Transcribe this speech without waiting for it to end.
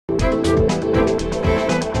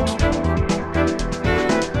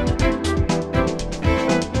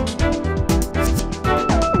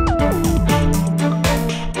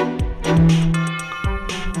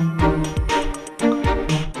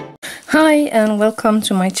and welcome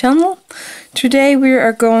to my channel. Today we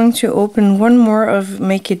are going to open one more of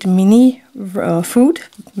Make It Mini food,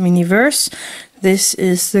 mini verse. This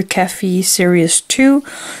is the Cafe Series 2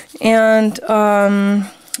 and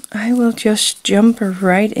I will just jump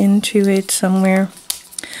right into it somewhere.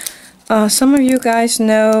 Some of you guys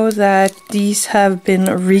know that these have been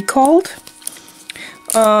recalled.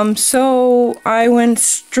 So I went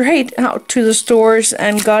straight out to the stores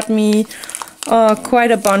and got me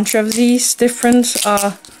quite a bunch of these different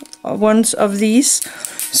ones of these.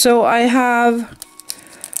 So I have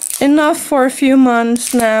enough for a few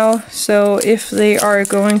months now, so if they are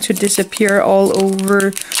going to disappear all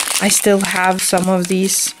over, I still have some of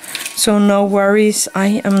these, so no worries,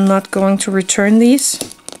 I am not going to return these.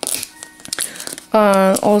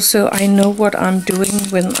 Also, I know what I'm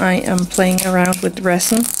doing when I am playing around with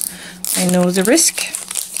resin. I know the risk,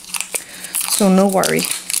 so no worry.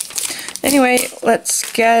 Anyway, let's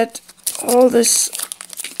get all this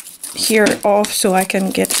here off so I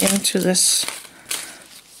can get into this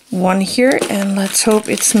one here, and let's hope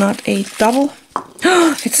it's not a double.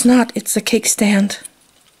 It's not, it's a cake stand.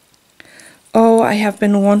 Oh, I have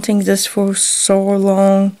been wanting this for so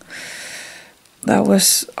long. That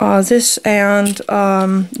was this and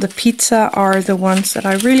the pizza are the ones that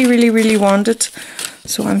I really wanted.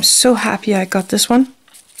 So I'm so happy I got this one.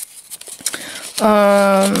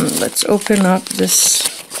 Let's open up this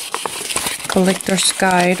collector's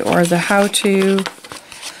guide or the how-to.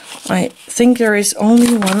 I think there is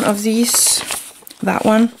only one of these. That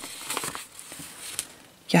one.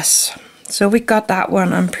 Yes. So we got that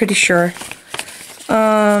one, I'm pretty sure.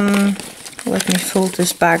 Let me fold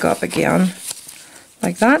this bag up again.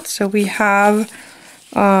 Like that. So we have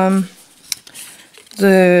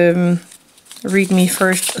the read me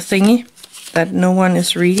first thingy that no one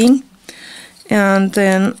is reading, and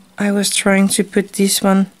then I was trying to put this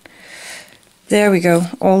one, there we go,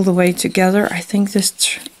 all the way together. I think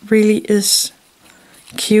this really is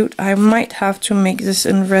cute. I might have to make this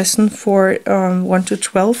in resin for 1 to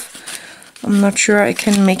 12. I'm not sure I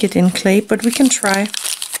can make it in clay, but we can try.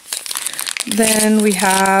 Then we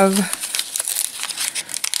have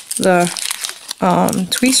the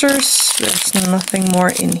tweezers. There's nothing more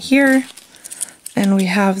in here, and we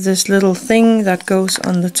have this little thing that goes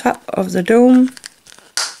on the top of the dome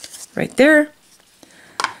right there.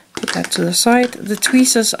 Put that to the side. The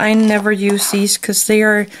tweezers, I never use these because they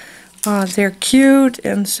are they're cute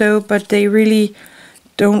and so, but they really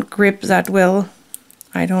don't grip that well.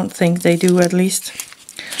 I don't think they do, at least.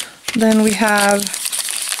 Then we have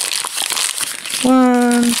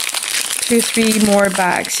 1, 2, 3 more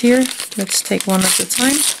bags here. Let's take one at a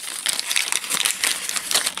time.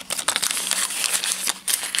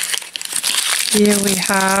 Here we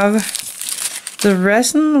have the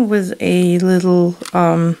resin with a little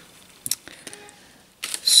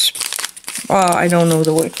I don't know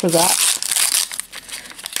the word for that.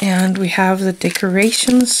 And we have the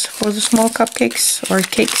decorations for the small cupcakes or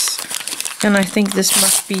cakes, and I think this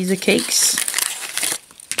must be the cakes.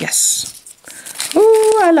 Yes.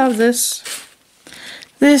 Oh, I love this.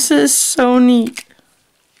 This is so neat.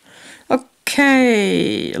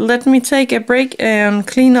 Okay, let me take a break and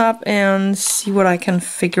clean up and see what I can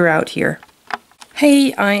figure out here.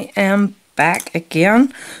 Hey, I am back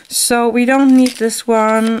again. So we don't need this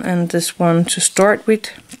one and this one to start with,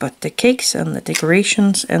 but the cakes and the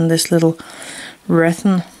decorations and this little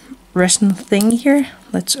resin thing here.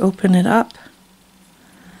 Let's open it up.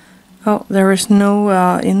 Oh, there is no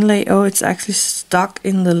inlay. Oh, it's actually stuck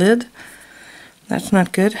in the lid. That's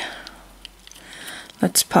not good.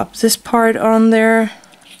 Let's pop this part on there.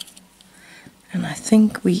 And I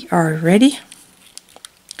think we are ready.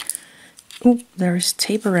 Oh, there is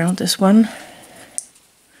tape around this one.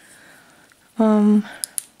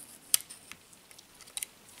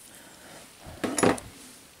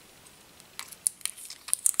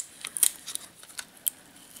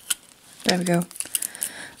 There we go.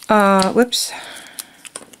 Whoops.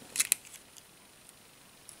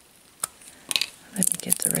 Let me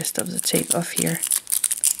get the rest of the tape off here.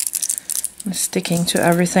 I'm sticking to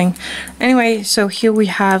everything. Anyway, so here we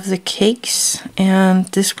have the cakes, and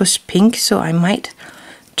this was pink, so I might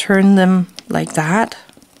turn them like that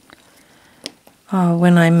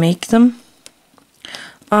when I make them.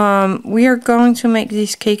 We are going to make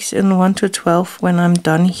these cakes in 1 to 12 when I'm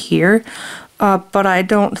done here, but I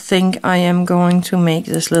don't think I am going to make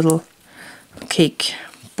this little cake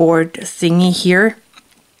board thingy here.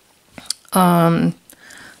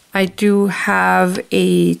 I do have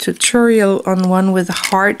a tutorial on one with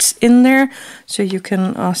hearts in there, so you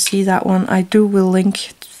can see that one. I will link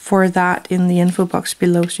for that in the info box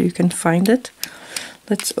below so you can find it.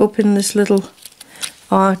 let's open this little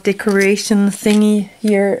decoration thingy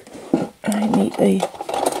here.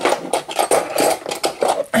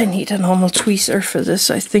 I need a normal tweezer for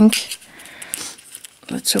this, I think.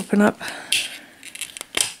 Let's open up.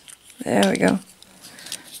 There we go.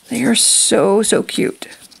 They are so cute.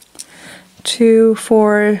 2,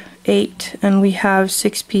 4, 8, and we have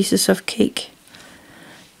 6 pieces of cake.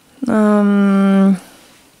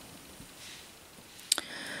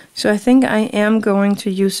 So I think I am going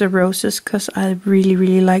to use the roses because I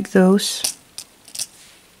really like those.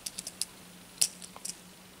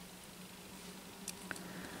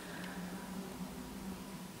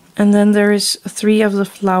 And then there is 3 of the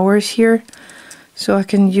flowers here, so I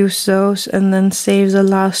can use those and then save the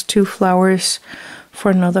last 2 flowers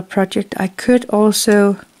for another project. I could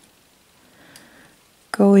also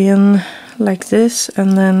go in like this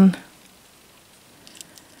and then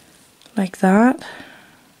like that,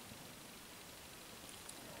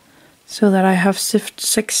 so that I have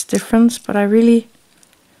 6 different, but I really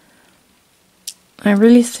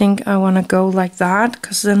think I want to go like that,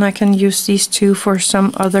 because then I can use these 2 for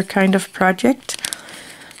some other kind of project.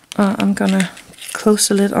 I'm gonna close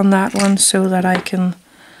the lid on that one so that I can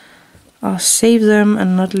save them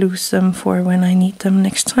and not lose them for when I need them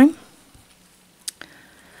next time.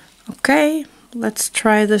 Okay, let's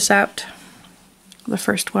try this out. The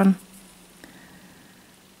first one.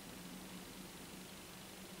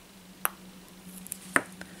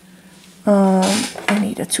 I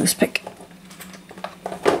need a toothpick.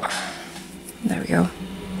 There we go.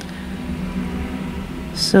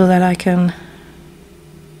 So that I can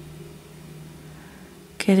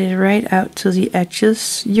get it right out to the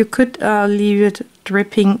edges. You could leave it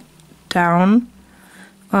dripping down.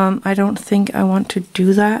 I don't think I want to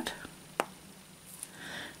do that.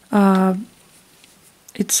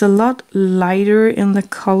 It's a lot lighter in the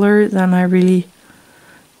color than I really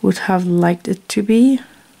would have liked it to be.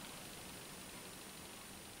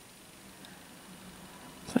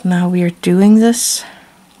 But now we are doing this.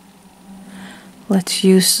 Let's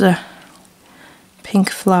use the pink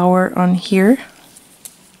flower on here.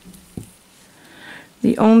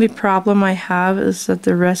 The only problem I have is that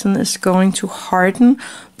the resin is going to harden,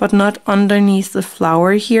 but not underneath the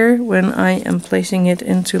flower here when I am placing it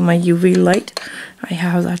into my UV light. I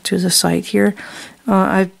have that to the side here.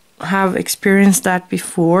 I have experienced that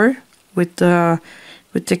before with the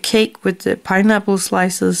cake, with the pineapple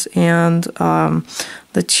slices and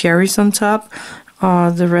the cherries on top.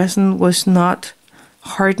 The resin was not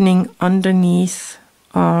hardening underneath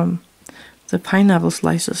the pineapple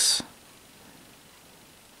slices.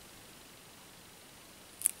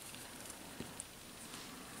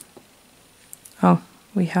 Oh,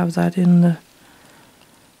 we have that in the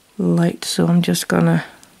light, so I'm just gonna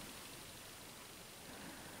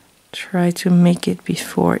try to make it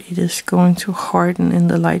before it is going to harden in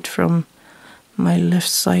the light from my left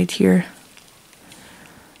side here.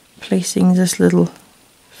 Placing this little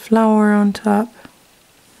flower on top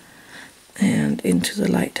and into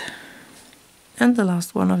the light. And the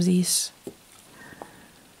last one of these.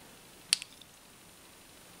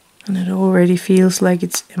 And it already feels like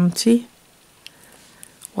it's empty.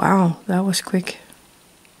 Wow, that was quick.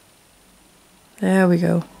 There we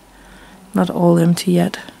go. Not all empty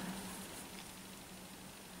yet.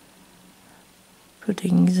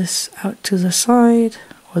 Putting this out to the side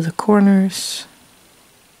or the corners.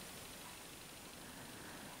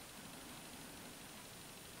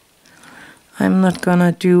 I'm not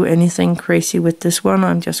gonna do anything crazy with this one.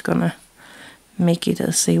 I'm just gonna make it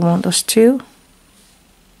as they want us to.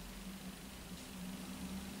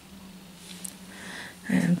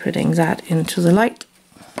 And putting that into the light.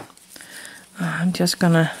 I'm just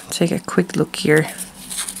gonna take a quick look here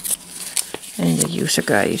in the user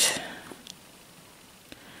guide.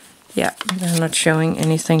 Yeah, they're not showing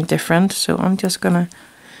anything different, so I'm just gonna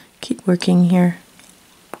keep working here.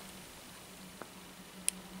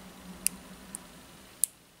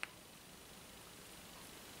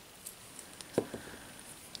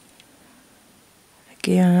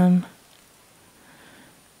 Again,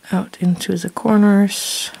 out into the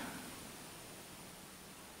corners.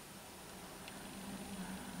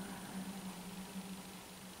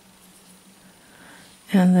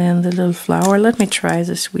 And then the little flower. Let me try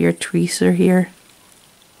this weird tweezer here.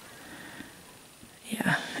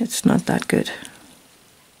 Yeah, it's not that good.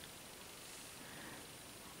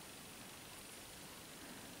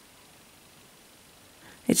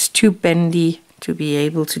 It's too bendy to be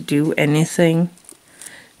able to do anything.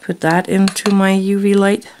 Put that into my UV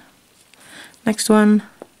light. Next one.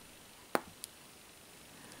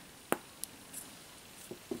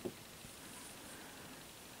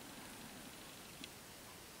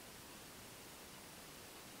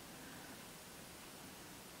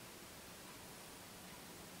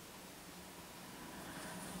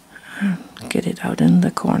 get it out in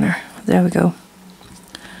the corner. There we go.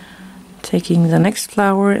 Taking the next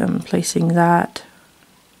flower and placing that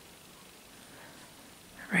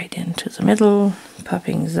right into the middle,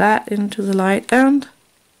 popping that into the light, and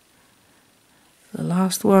the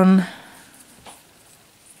last one.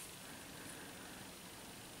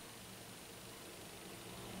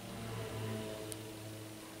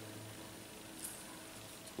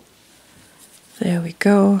 There we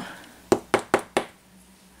go.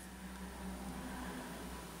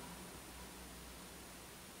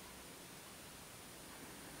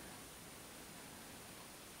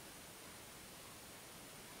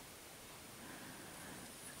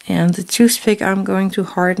 And the toothpick, I'm going to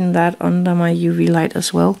harden that under my UV light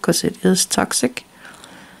as well, because it is toxic.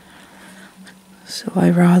 So I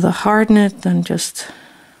rather harden it than just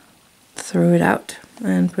throw it out,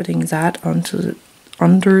 and putting that onto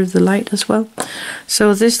under the light as well.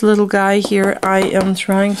 So this little guy here, I am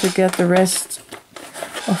trying to get the rest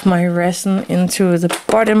of my resin into the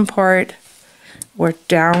bottom part or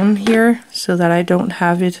down here, so that I don't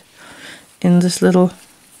have it in this little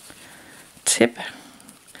tip.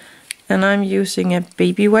 And I'm using a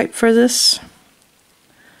baby wipe for this,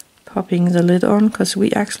 popping the lid on, because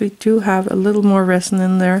we actually do have a little more resin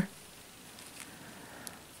in there,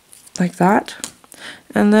 like that.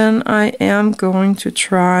 And then I am going to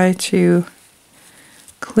try to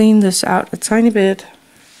clean this out a tiny bit,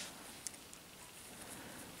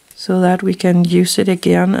 so that we can use it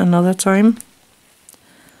again another time.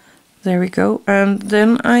 There we go. And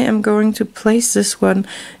then I am going to place this one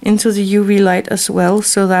into the UV light as well,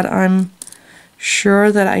 so that I'm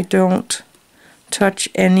sure that I don't touch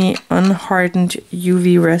any unhardened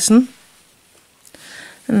UV resin.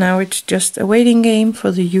 And now it's just a waiting game for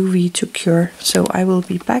the UV to cure. So I will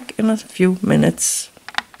be back in a few minutes.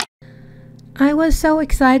 I was so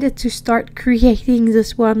excited to start creating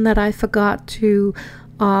this one that I forgot to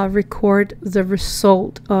record the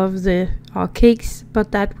result of the cakes,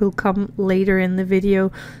 but that will come later in the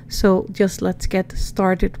video. So just let's get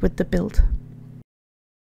started with the build.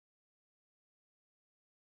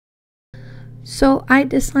 So I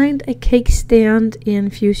designed a cake stand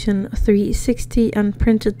in Fusion 360 and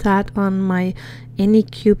printed that on my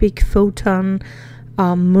Anycubic Photon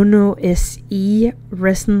Mono SE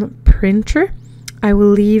resin printer. I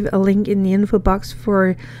will leave a link in the info box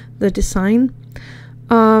for the design.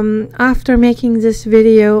 After making this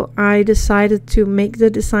video, I decided to make the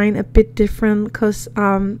design a bit different, because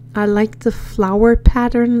I like the flower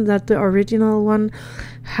pattern that the original one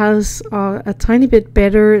has a tiny bit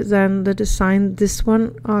better than the design this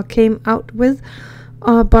one came out with.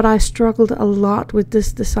 But I struggled a lot with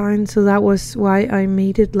this design, so that was why I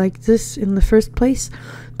made it like this in the first place.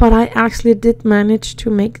 But I actually did manage to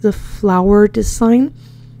make the flower design,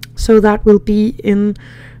 so that will be in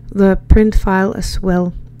the print file as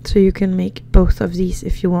well, so you can make both of these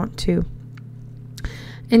if you want to.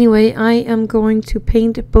 Anyway, I am going to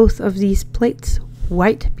paint both of these plates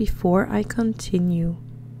white before I continue.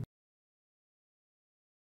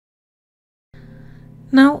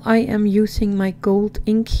 Now I am using my gold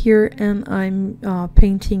ink here, and I'm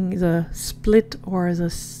painting the split or the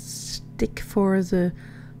stick for the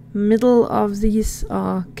middle of these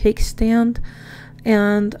cake stand.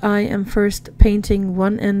 And I am first painting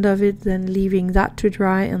one end of it, then leaving that to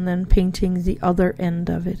dry, and then painting the other end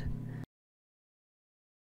of it.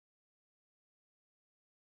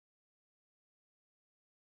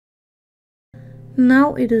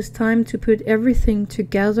 Now it is time to put everything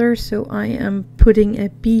together, so I am putting a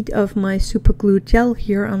bead of my super glue gel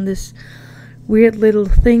here on this weird little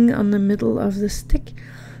thing on the middle of the stick.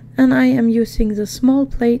 And I am using the small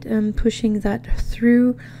plate and pushing that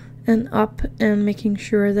through and up, and making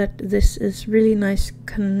sure that this is really nice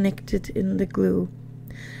connected in the glue.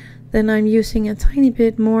 Then I'm using a tiny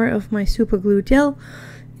bit more of my super glue gel,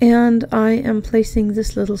 and I am placing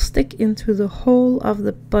this little stick into the hole of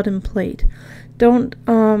the bottom plate. Don't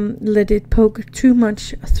let it poke too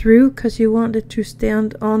much through, because you want it to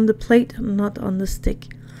stand on the plate, not on the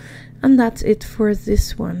stick. And that's it for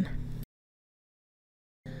this one.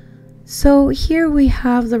 So here we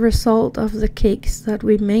have the result of the cakes that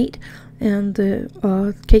we made, and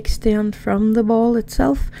the cake stand from the ball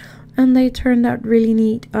itself, and they turned out really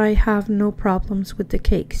neat. I have no problems with the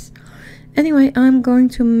cakes. Anyway, I'm going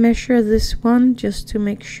to measure this one just to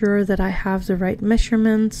make sure that I have the right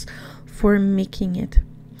measurements for making it.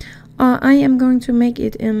 I am going to make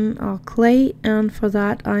it in clay, and for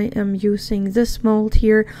that I am using this mold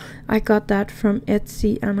here. I got that from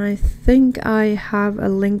Etsy, and I think I have a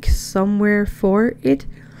link somewhere for it.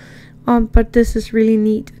 But this is really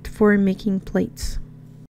neat for making plates.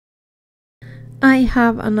 I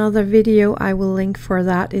have another video, I will link for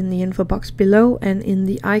that in the info box below and in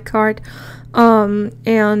the iCard.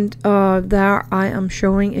 There I am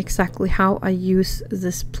showing exactly how I use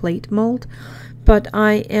this plate mold. But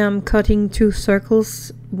I am cutting 2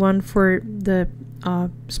 circles, one for the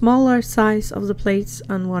smaller size of the plates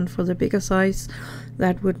and one for the bigger size.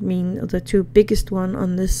 That would mean the 2 biggest one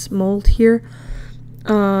on this mold here.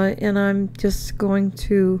 And I'm just going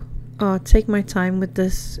to take my time with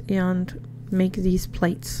this and make these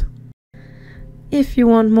plates. If you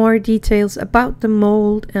want more details about the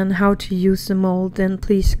mold and how to use the mold, then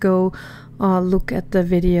please go look at the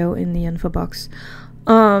video in the info box.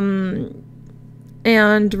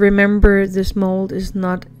 And remember, this mold is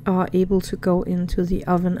not able to go into the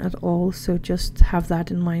oven at all, so just have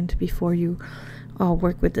that in mind before you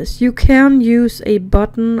work with this. You can use a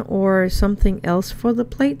button or something else for the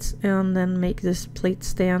plates and then make this plate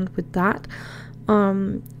stand with that.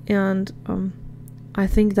 I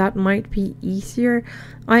think that might be easier.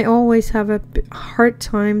 I always have a hard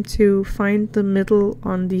time to find the middle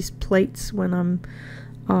on these plates when I'm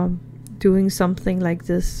doing something like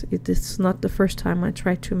this. It is not the first time I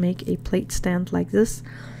try to make a plate stand like this.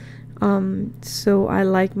 So I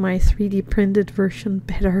like my 3D printed version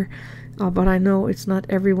better, but I know it's not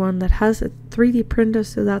everyone that has a 3D printer,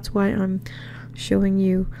 so that's why I'm showing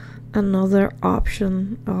you another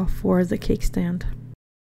option for the cake stand.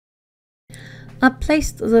 I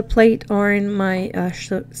placed the plate on my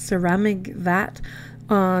ceramic vat.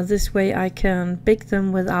 This way I can bake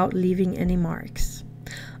them without leaving any marks.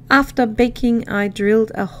 After baking, I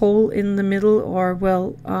drilled a hole in the middle, or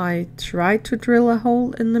well, I tried to drill a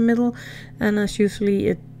hole in the middle, and as usually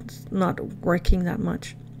it's not working that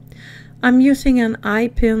much. I'm using an eye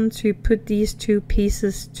pin to put these 2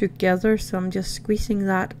 pieces together, so I'm just squeezing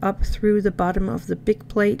that up through the bottom of the big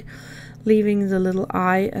plate, leaving the little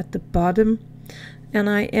eye at the bottom. And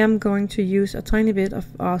I am going to use a tiny bit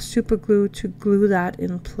of super glue to glue that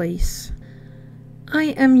in place.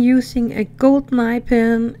 I am using a golden eye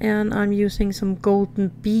pin, and I'm using some golden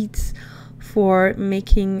beads for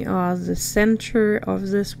making the center of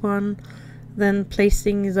this one, then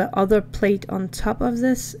placing the other plate on top of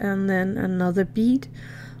this, and then another bead.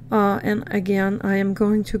 And again, I am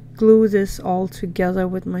going to glue this all together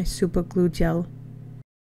with my super glue gel.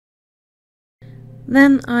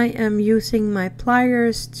 Then I am using my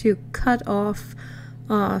pliers to cut off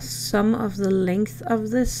some of the length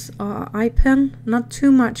of this eye pin. Not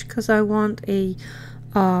too much, because I want a,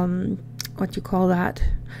 what you call that,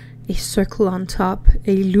 a circle on top,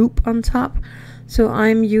 a loop on top. So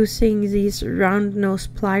I'm using these round nose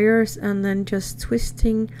pliers and then just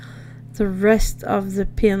twisting the rest of the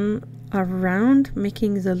pin around,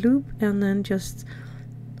 making the loop, and then just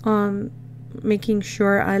making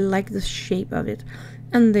sure I like the shape of it.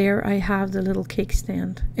 And there I have the little cake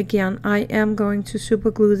stand. Again, I am going to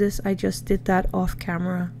super glue this. I just did that off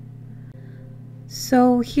camera.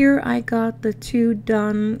 So here I got the 2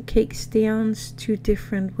 done cake stands 2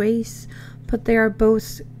 different ways, but they are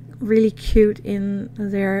both really cute in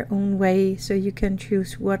their own way, so you can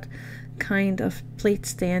choose what kind of plate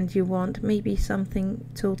stand you want. Maybe something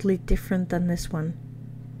totally different than this one.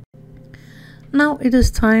 Now it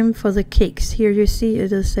is time for the cakes. Here you see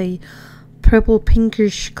it is a purple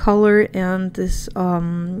pinkish color and this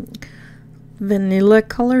vanilla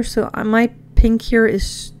color. So my pink here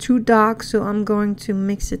is too dark, so I'm going to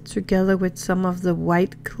mix it together with some of the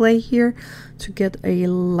white clay here to get a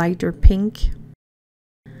lighter pink.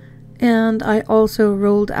 And I also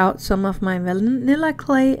rolled out some of my vanilla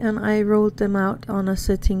clay, and I rolled them out on a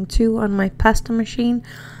setting 2 on my pasta machine.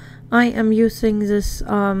 I am using this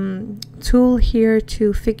tool here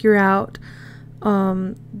to figure out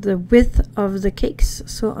the width of the cakes.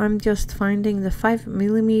 So I'm just finding the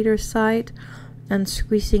 5mm side and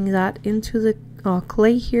squeezing that into the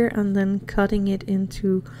clay here, and then cutting it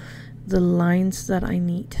into the lines that I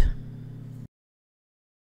need.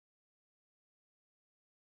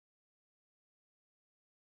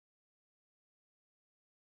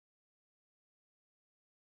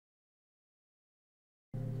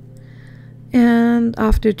 And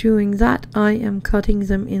after doing that, I am cutting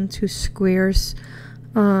them into squares.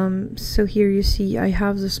 So here you see I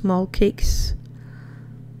have the small cakes,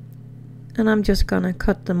 and I'm just gonna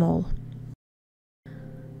cut them all.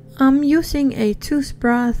 I'm using a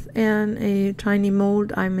toothbrush and a tiny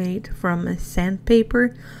mold I made from a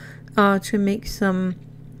sandpaper to make some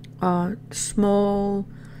small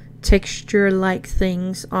texture-like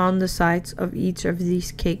things on the sides of each of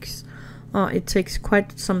these cakes. It takes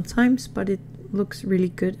quite some time, but it looks really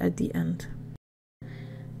good at the end.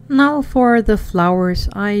 Now for the flowers,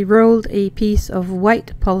 I rolled a piece of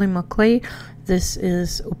white polymer clay. This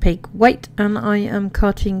is opaque white, and I am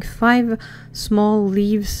cutting 5 small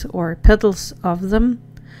leaves or petals of them.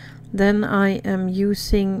 Then I am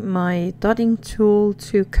using my dotting tool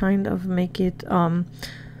to kind of make it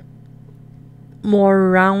more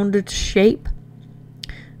rounded shape.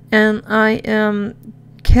 And I am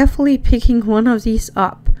carefully picking one of these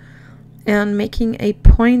up and making a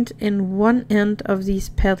point in one end of these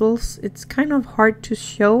petals. It's kind of hard to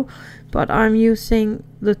show, but I'm using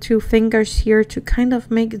the 2 fingers here to kind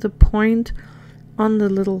of make the point on the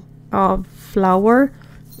little flower.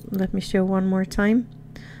 Let me show one more time.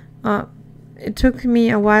 It took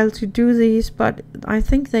me a while to do these, but I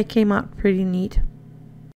think they came out pretty neat.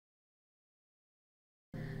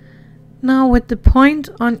 Now with the point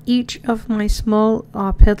on each of my small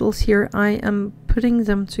petals here, I am putting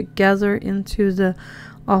them together into the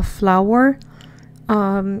flower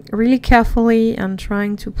really carefully and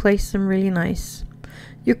trying to place them really nice.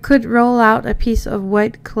 You could roll out a piece of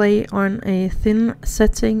white clay on a thin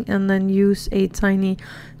setting and then use a tiny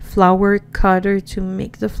flower cutter to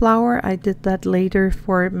make the flower. I did that later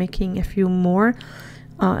for making a few more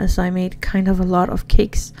as I made kind of a lot of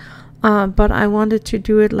cakes. But I wanted to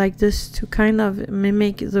do it like this to kind of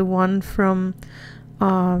mimic the one from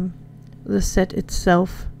the set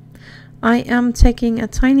itself. I am taking a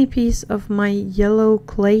tiny piece of my yellow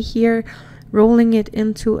clay here, rolling it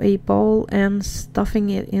into a ball and stuffing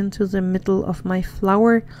it into the middle of my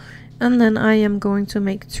flower, and then I am going to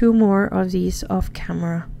make 2 more of these off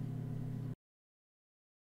camera.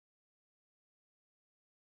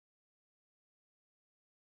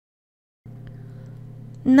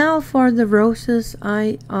 Now for the roses,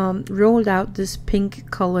 I rolled out this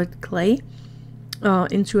pink colored clay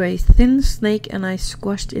into a thin snake, and I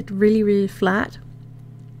squashed it really flat.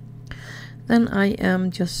 Then I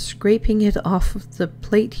am just scraping it off of the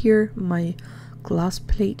plate here, my glass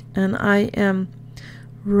plate, and I am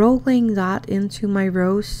rolling that into my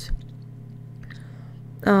rose.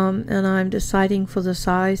 And I'm deciding for the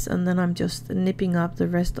size, and then I'm just nipping up the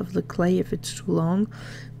rest of the clay if it's too long.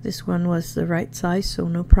 This one was the right size, so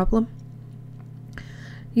no problem.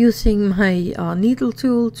 Using my needle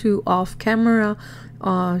tool to off camera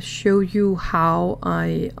show you how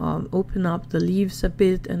I open up the leaves a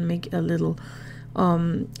bit and make a little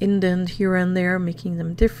indent here and there, making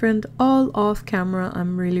them different, all off camera.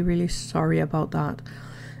 I'm really sorry about that.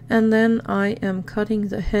 And then I am cutting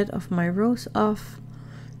the head of my rose off,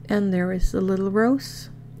 and there is a little rose.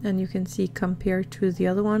 And you can see, compared to the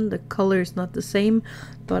other one, the color is not the same,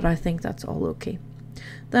 but I think that's all okay.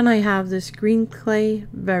 Then I have this green clay,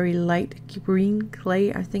 very light green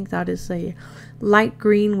clay. I think that is a light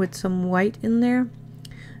green with some white in there.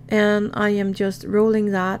 And I am just rolling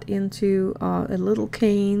that into a little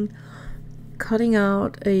cane, cutting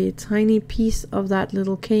out a tiny piece of that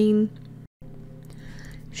little cane,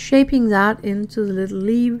 shaping that into the little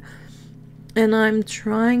leaf. And I'm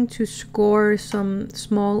trying to score some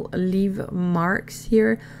small leaf marks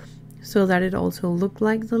here so that it also looks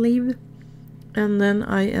like the leaf. And then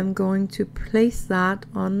I am going to place that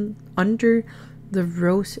on under the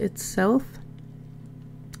rose itself,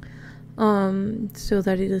 so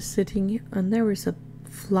that it is sitting. And there is a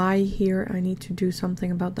fly here. I need to do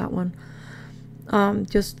something about that one.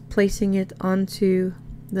 Just placing it onto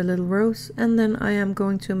the little rose, and then I am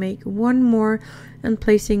going to make 1 more and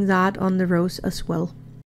placing that on the rose as well.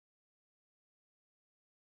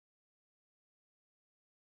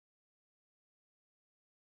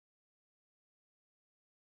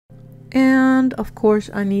 And of course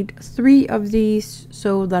I need 3 of these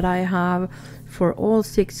so that I have for all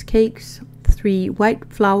 6 cakes 3 white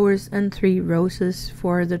flowers and 3 roses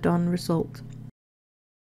for the done result.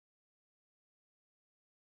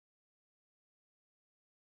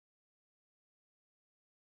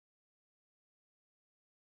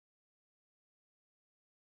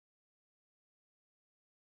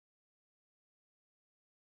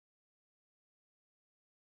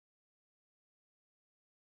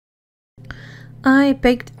 I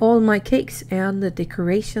baked all my cakes and the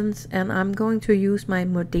decorations, and I'm going to use my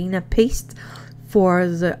Modena paste for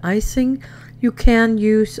the icing. You can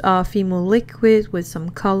use fimo liquid with some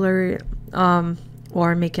color,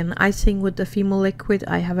 or make an icing with the fimo liquid.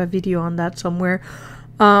 I have a video on that somewhere.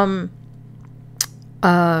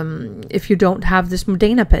 If you don't have this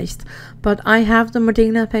Modena paste, but I have the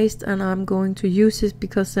Modena paste and I'm going to use it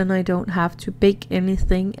because then I don't have to bake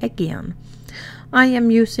anything again. I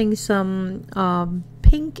am using some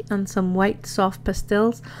pink and some white soft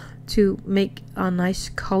pastels to make a nice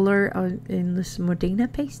color in this Modena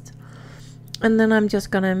paste. And then I'm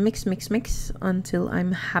just gonna mix until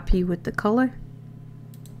I'm happy with the color.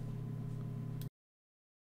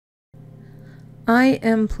 I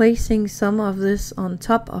am placing some of this on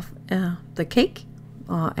top of the cake.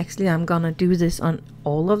 Actually, I'm gonna do this on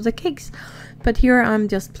all of the cakes, but here I'm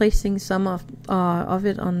just placing some of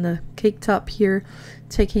it on the cake top here,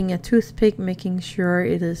 taking a toothpick, making sure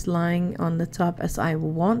it is lying on the top as I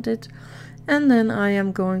want it. And then I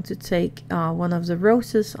am going to take one of the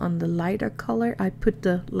roses on the lighter color. I put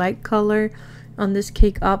the light color on this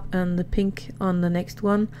cake up and the pink on the next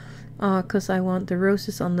one, because I want the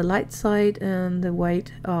roses on the light side and the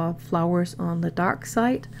white flowers on the dark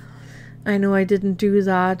side. I know I didn't do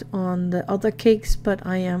that on the other cakes, but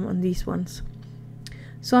I am on these ones.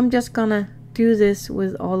 So I'm just gonna do this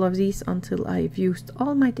with all of these until I've used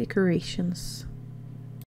all my decorations.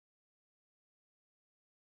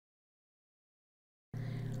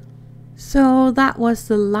 So that was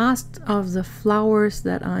the last of the flowers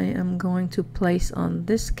that I am going to place on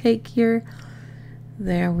this cake here.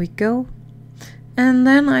 There we go. And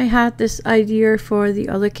then I had this idea for the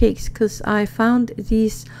other cakes, because I found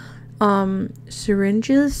these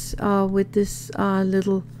syringes with this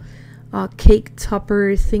little cake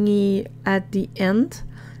topper thingy at the end,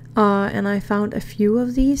 and I found a few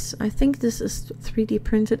of these. I think this is 3D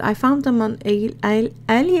printed. I found them on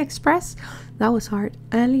AliExpress. That was hard.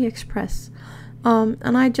 AliExpress.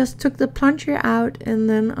 And I just took the plunger out, and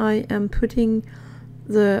then I am putting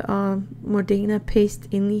the Modena paste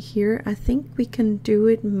in here. I think we can do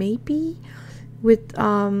it maybe with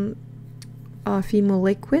fimo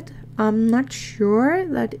liquid. I'm not sure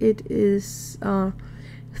that it is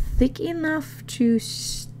thick enough to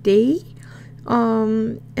stay,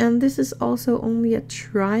 and this is also only a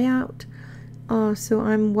tryout, so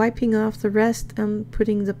I'm wiping off the rest and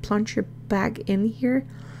putting the plunger back in here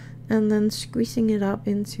and then squeezing it up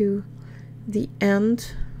into the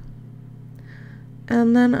end,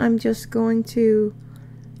 and then I'm just going to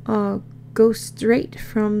go straight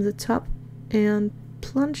from the top and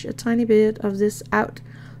plunge a tiny bit of this out,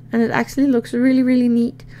 and it actually looks really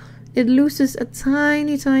neat. It loses a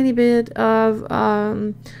tiny bit of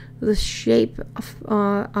the shape of,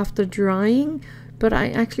 after drying, but I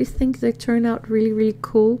actually think they turn out really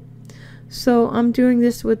cool. So I'm doing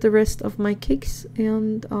this with the rest of my cakes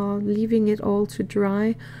and leaving it all to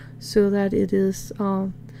dry so that it is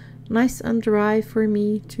nice and dry for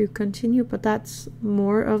me to continue. But that's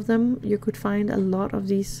more of them. You could find a lot of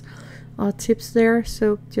these tips there,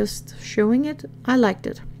 so just showing it. I liked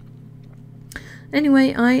it.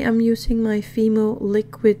 Anyway, I am using my fimo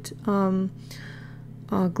liquid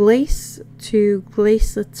glaze to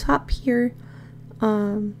glaze the top here,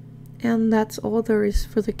 and that's all there is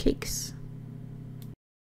for the cakes.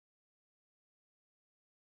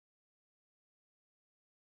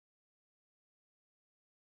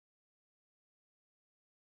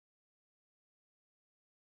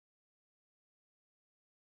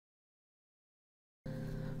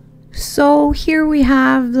 So here we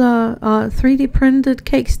have the 3D printed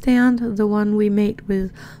cake stand, the one we made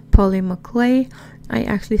with polymer clay. I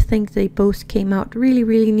actually think they both came out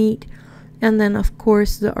really neat. And then of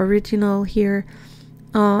course the original here,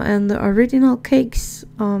 and the original cakes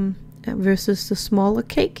versus the smaller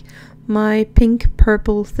cake. My pink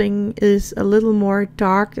purple thing is a little more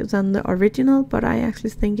dark than the original, but I actually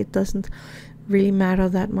think it doesn't really matter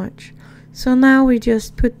that much. So now we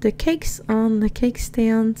just put the cakes on the cake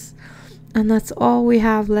stands, and that's all we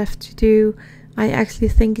have left to do. I actually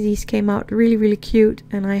think these came out really cute,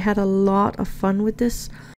 and I had a lot of fun with this.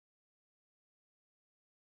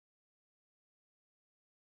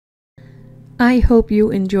 I hope you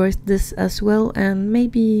enjoyed this as well, and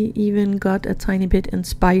maybe even got a tiny bit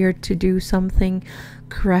inspired to do something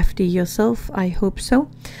crafty yourself. I hope so.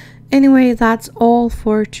 Anyway, that's all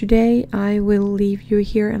for today. I will leave you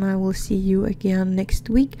here, and I will see you again next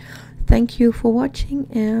week. Thank you for watching,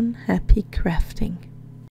 and happy crafting.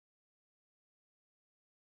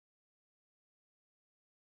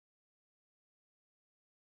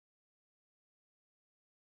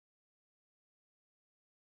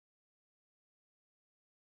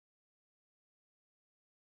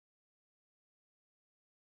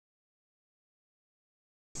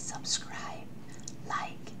 Subscribe,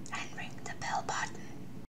 like, and ring the